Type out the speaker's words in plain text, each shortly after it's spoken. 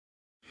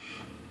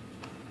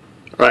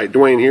Alright,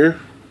 Dwayne here,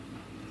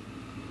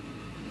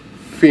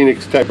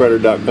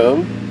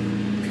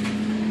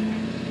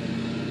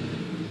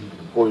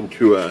 PhoenixTypewriter.com. Going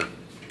to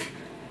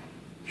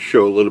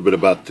show a little bit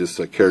about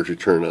this Carriage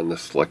Return on the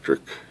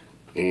Selectric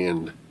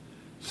and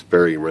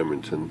Sperry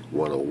Remington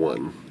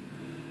 101.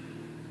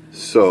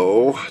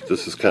 So,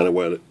 this is kind of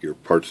what your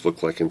parts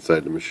look like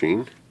inside the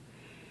machine.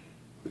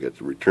 We got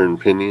the return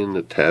pinion,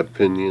 the tab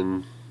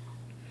pinion,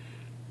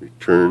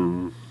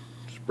 return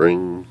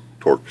spring,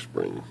 torque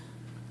spring.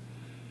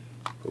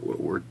 But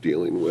what we're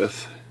dealing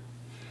with,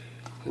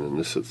 and then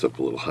this sits up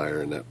a little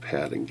higher and that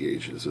pad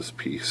engages this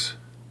piece.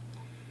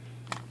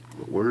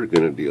 What we're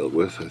going to deal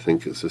with, I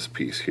think, is this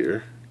piece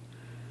here.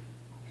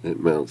 It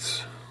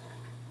mounts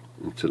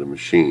into the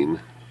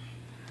machine,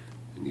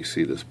 and you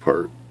see this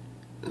part,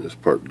 and this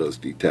part does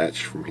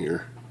detach from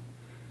here.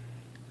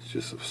 It's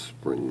just a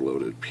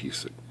spring-loaded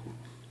piece that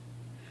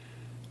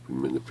we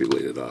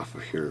manipulate it off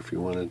of here if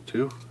you wanted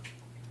to.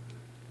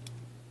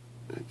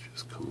 It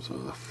just comes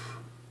off,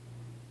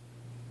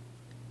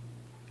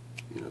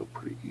 you know,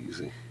 pretty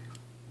easy.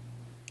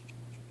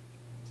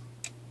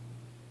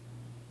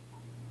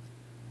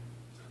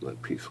 So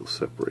that piece will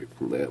separate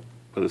from that,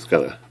 but it's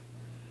got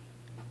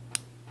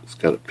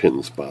a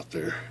pin spot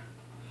there.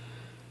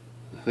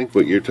 I think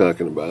what you're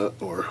talking about,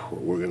 or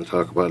what we're going to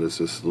talk about, is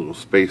this little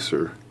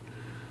spacer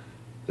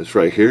that's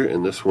right here,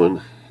 and this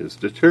one is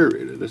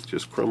deteriorated. It's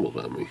just crumbled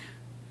on me.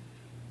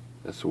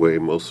 That's the way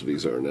most of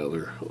these are now.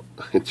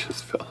 It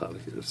just fell out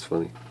of here. It's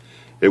funny.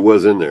 It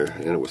was in there,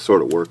 and it was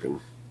sort of working,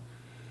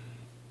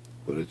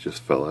 but it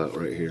just fell out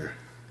right here.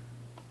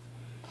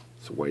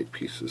 It's white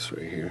pieces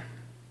right here.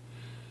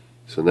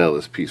 So now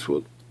this piece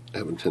will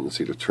have a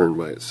tendency to turn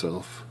by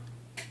itself,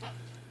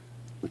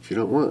 which you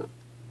don't want.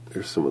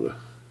 There's some of the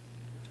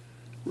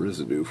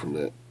residue from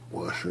that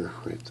washer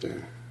right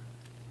there.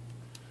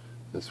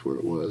 That's where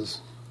it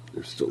was.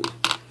 There's still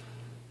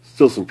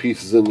some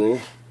pieces in there,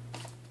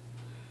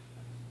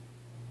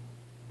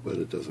 but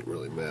it doesn't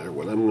really matter.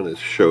 What I'm going to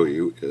show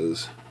you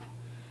is,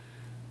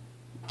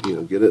 you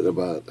know, get it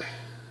about,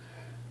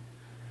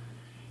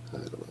 I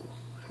don't know,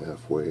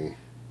 halfway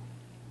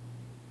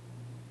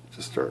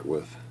to start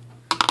with.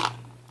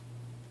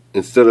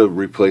 Instead of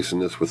replacing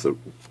this with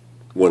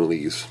one of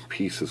these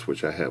pieces,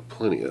 which I have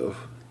plenty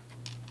of,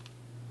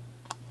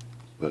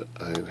 but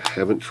I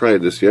haven't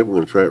tried this yet. I'm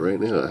going to try it right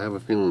now. I have a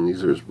feeling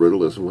these are as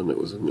brittle as the one that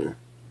was in there.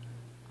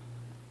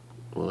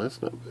 Well,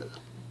 that's not bad.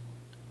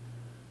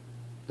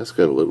 That's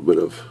got a little bit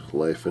of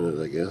life in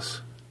it, I guess.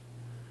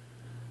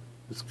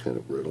 It's kind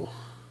of brittle.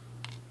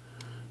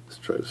 Let's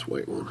try this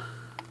white one.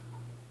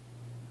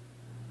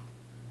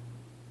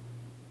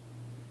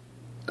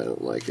 I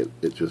don't like it.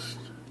 It's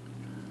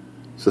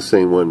the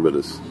same one,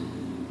 but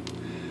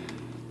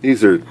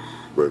these are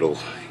brittle,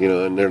 you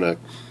know, and they're not,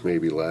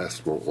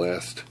 won't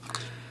last.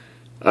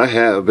 I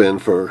have been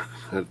for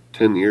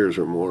 10 years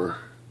or more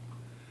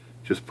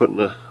just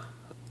putting a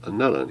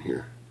nut on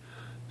here.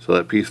 So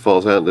that piece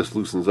falls out and this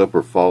loosens up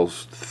or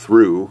falls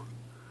through.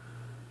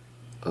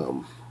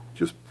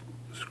 Just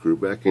screw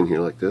back in here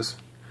like this.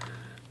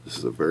 This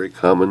is a very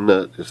common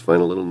nut. Just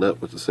find a little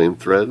nut with the same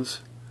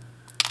threads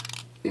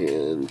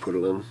and put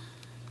it on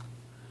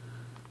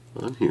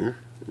here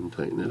and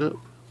tighten it up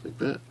like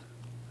that.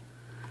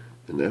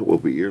 And that will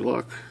be your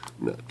lock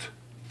nut.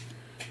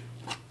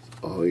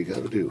 All you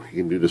gotta do.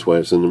 You can do this while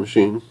it's in the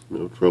machine,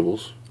 no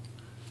troubles.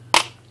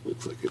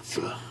 Looks like it's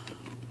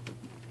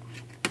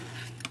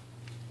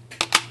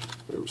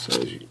whatever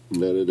size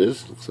nut it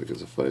is. Looks like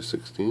it's a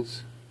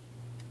 5/16.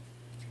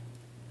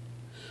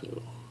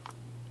 So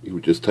you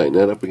would just tighten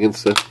that up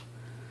against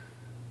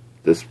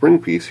the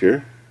spring piece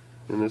here,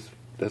 and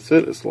that's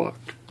it. It's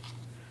locked.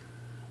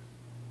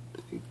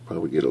 You can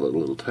probably get it a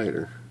little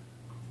tighter.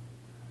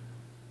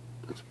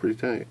 That's pretty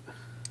tight.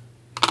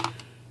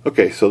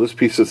 Okay, so this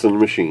piece is in the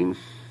machine,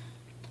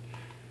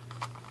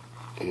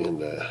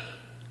 and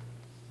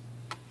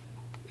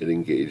it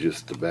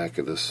engages the back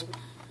of this.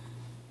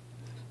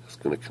 It's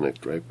going to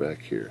connect right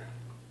back here.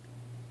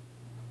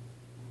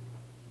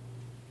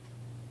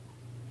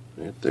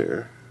 Right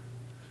there.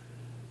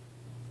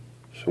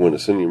 So when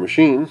it's in your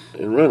machine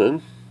and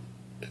running,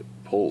 it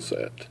pulls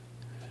that.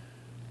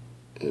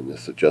 And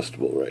it's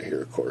adjustable right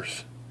here, of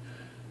course.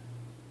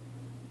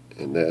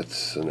 And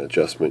that's an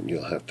adjustment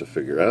you'll have to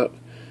figure out.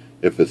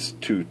 If it's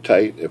too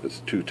tight,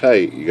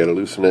 you got to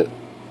loosen it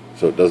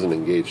so it doesn't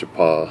engage the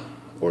paw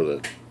or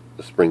the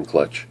spring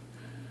clutch.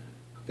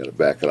 You got to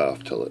back it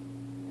off till it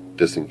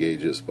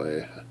disengages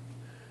by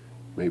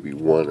maybe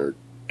 1 or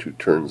 2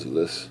 turns of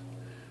this.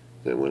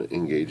 Then when it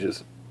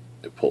engages,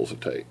 it pulls it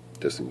tight.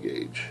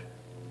 Disengage.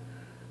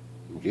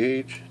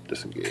 Engage,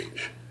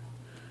 disengage.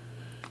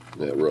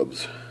 And that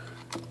rubs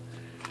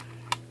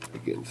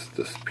against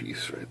this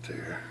piece right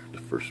there, the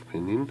first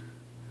pinion.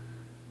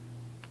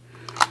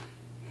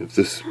 If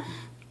this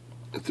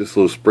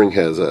little spring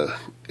has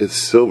it's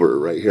silver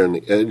right here on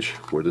the edge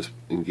where this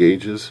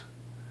engages,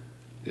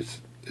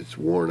 it's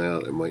worn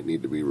out. It might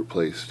need to be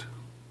replaced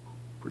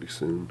pretty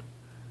soon.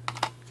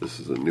 This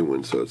is a new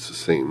one, so it's the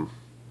same,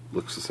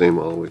 looks the same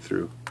all the way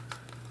through.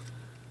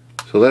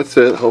 So that's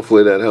it.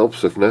 Hopefully that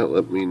helps. If not,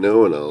 let me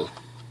know and I'll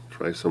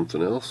try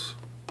something else.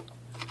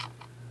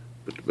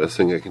 But the best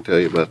thing I can tell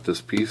you about this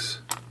piece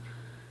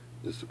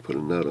is to put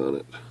a nut on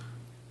it.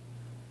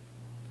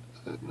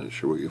 I'm not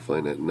sure where you'll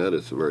find that nut.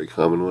 It's a very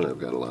common one. I've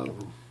got a lot of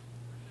them.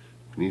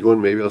 If you need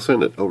one, maybe I'll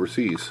send it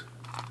overseas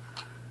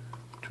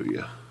to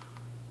you.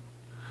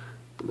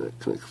 And that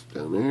connects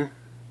down there.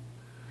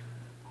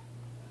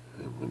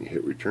 And when you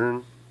hit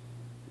return,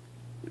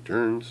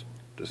 returns,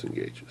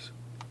 disengages.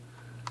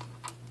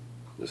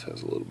 This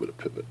has a little bit of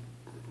pivot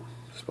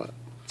spot.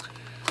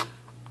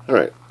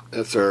 Alright,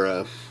 that's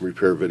our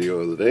repair video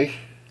of the day.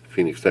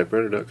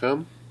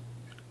 PhoenixTypewriter.com.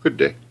 Good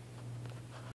day.